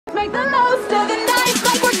make the most of the night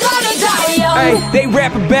like we're gonna die young. Hey, they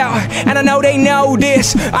rap about, and I know they know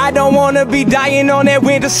this. I don't wanna be dying on that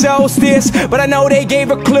winter solstice, but I know they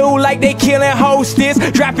gave a clue like they killing hostess.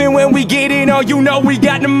 Dropping when we get it on, you know we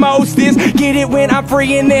got the mostest. Get it when I'm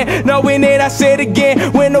free in there, knowing that I said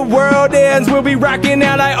again. When the world ends, we'll be rocking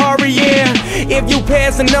out like R.E.M. If you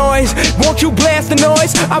pass the noise, won't you blast the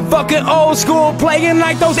noise? I'm fucking old school, playing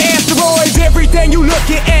like those asteroids. Everything you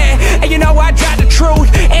looking at, and you know I got the truth.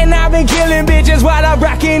 And I've been killing bitches while I'm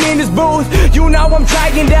rocking in this booth. You know I'm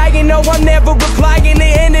trying, dying, no I'm never replying.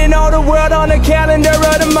 They ending all the world on the calendar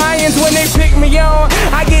of the Mayans. When they pick me on,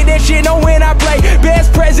 I get that shit on when I play.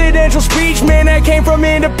 Best presidential speech, man, that came from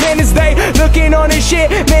Independence Day. Looking on this shit,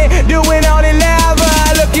 man, doing all the lava.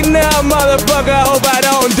 Looking up, motherfucker, hope I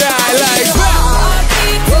don't die like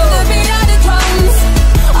Heartbeat to the beat of the drums.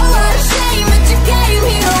 Oh, what a shame that you came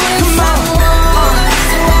here with someone.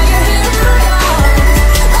 So while you're here young,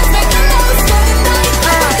 let's make the most of the night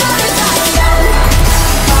like we're gonna die young.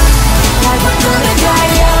 Like we're gonna die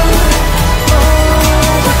young.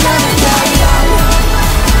 Oh, we're gonna die young.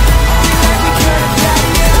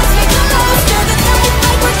 Let's make the most of the night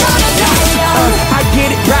like we're gonna die young. I get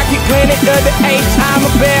it, Rocket Planet of the apes. I'm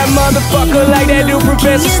a bad motherfucker like that dude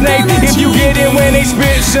Professor Snape. If you get it when they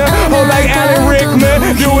spit, son, oh like Alan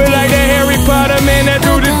Rickman. Do it like that Harry Potter, man, that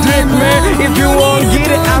do the dick, man. If you won't get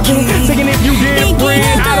it, I'll be singing if you did it, friend.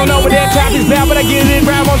 I don't know what that top is about, but I get it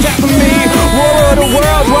right on top of me. War of the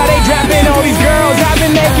worlds, why they dropping all these girls? I've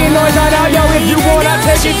been making noise right now, yo, if you want, I'll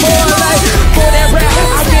take it for a life. For that rap,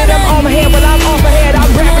 I get them on my head, but I'm off ahead.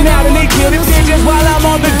 I'm rapping out and they kill them bitches while I'm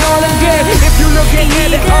on the dawn again. If you looking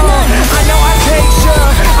at it, I know I take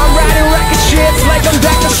sure. I'm riding rocket ships like I'm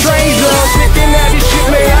Dr. Strange. Sitting at this shit,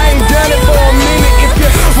 man, I ain't done it for a minute. If you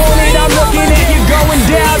want it, I'm looking at you going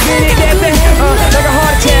down in it. That thing, like a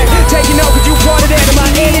heart attack, taking over, you part of that. Am I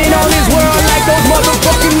ending on this world like those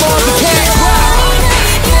motherfucking Mars attacks?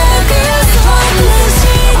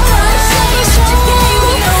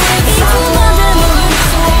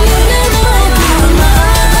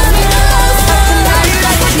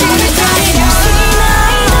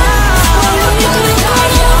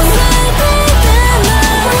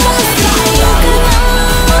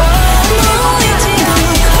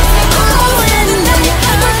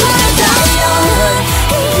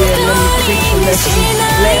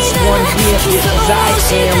 Last one here is I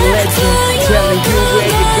am legend. Telling you where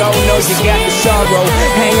to go, know you got the sorrow.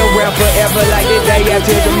 Hang around forever like the day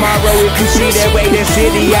after tomorrow. If you see that way, that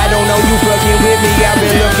city, I don't know you fucking with me. I've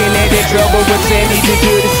been looking at that trouble with Sandy to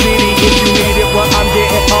the city. If you need it, well I'm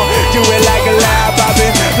getting on. Do it like a live, I've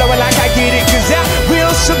been flowing like I get it, cause I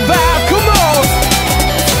will survive. Come on.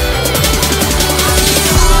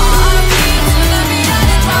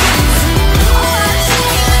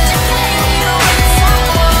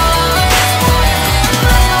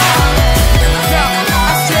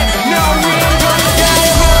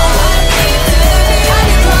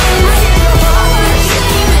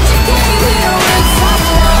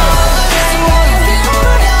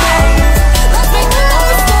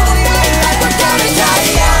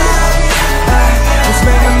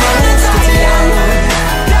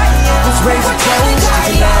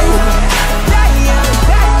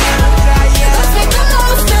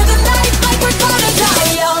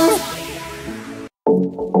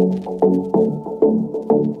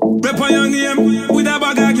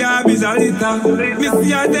 Me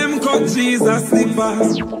see a them cut Jesus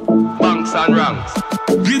slippers. Banks and ranks.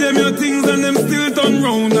 Give them your things and them still turn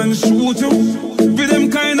round and shoot you. With them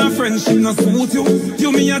kind of friendship not suit you.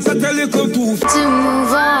 You me at a little too. To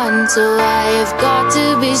move on, so I've got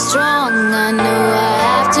to be strong. I know I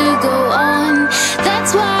have to go on.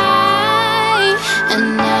 That's why.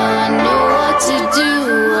 And now I know what to do.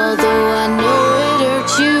 Although I know it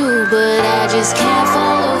hurt you, but I just can't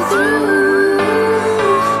follow through.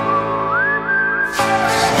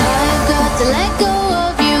 Let go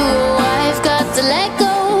of you, I've got to let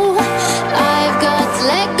go. I've got to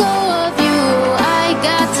let go of you, I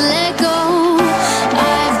got to let go.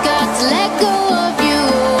 I've got to let go of you,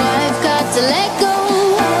 I've got to let go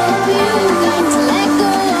of you. Got to let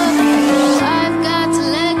go of you, I've got to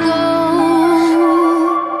let go.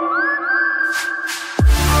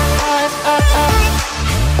 I've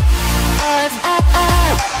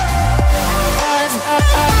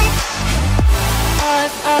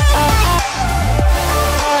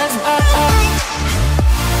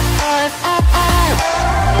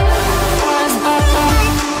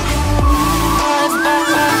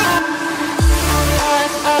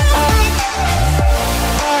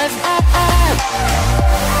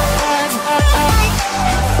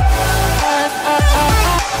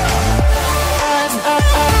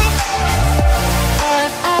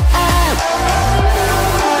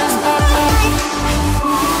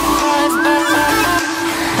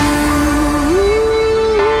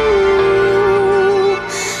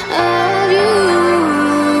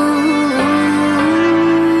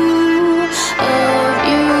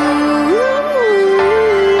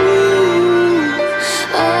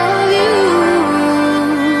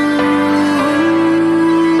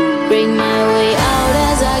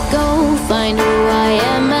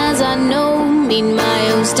I know. Meet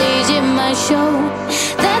my own stage in my show.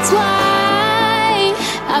 That's why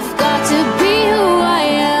I've got to be who I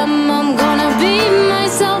am. I'm gonna be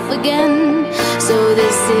myself again. So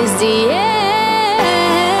this is the end.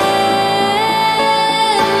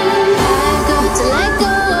 I've got to let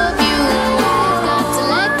go of you. I've got to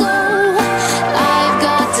let go. I've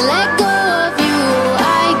got to let go of you.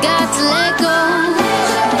 I got to let go.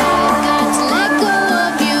 I've got to let go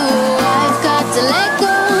of you. I've got to let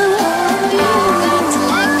go. I've got to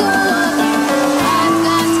let go of you.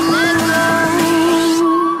 I've got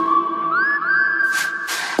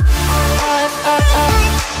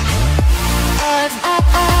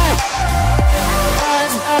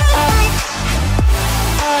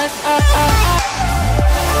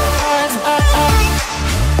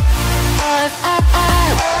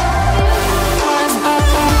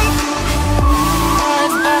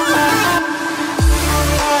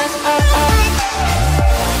let go.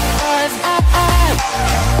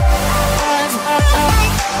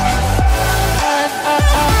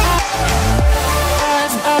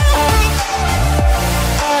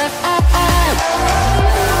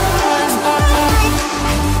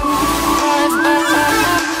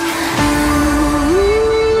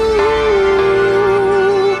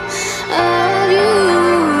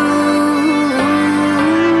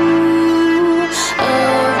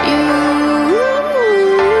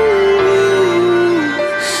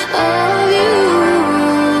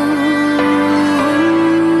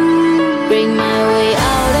 Bring my way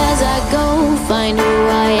out as I go. Find who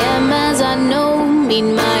I am as I know. Meet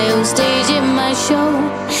my own stage in my show.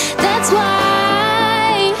 That's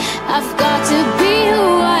why I've got to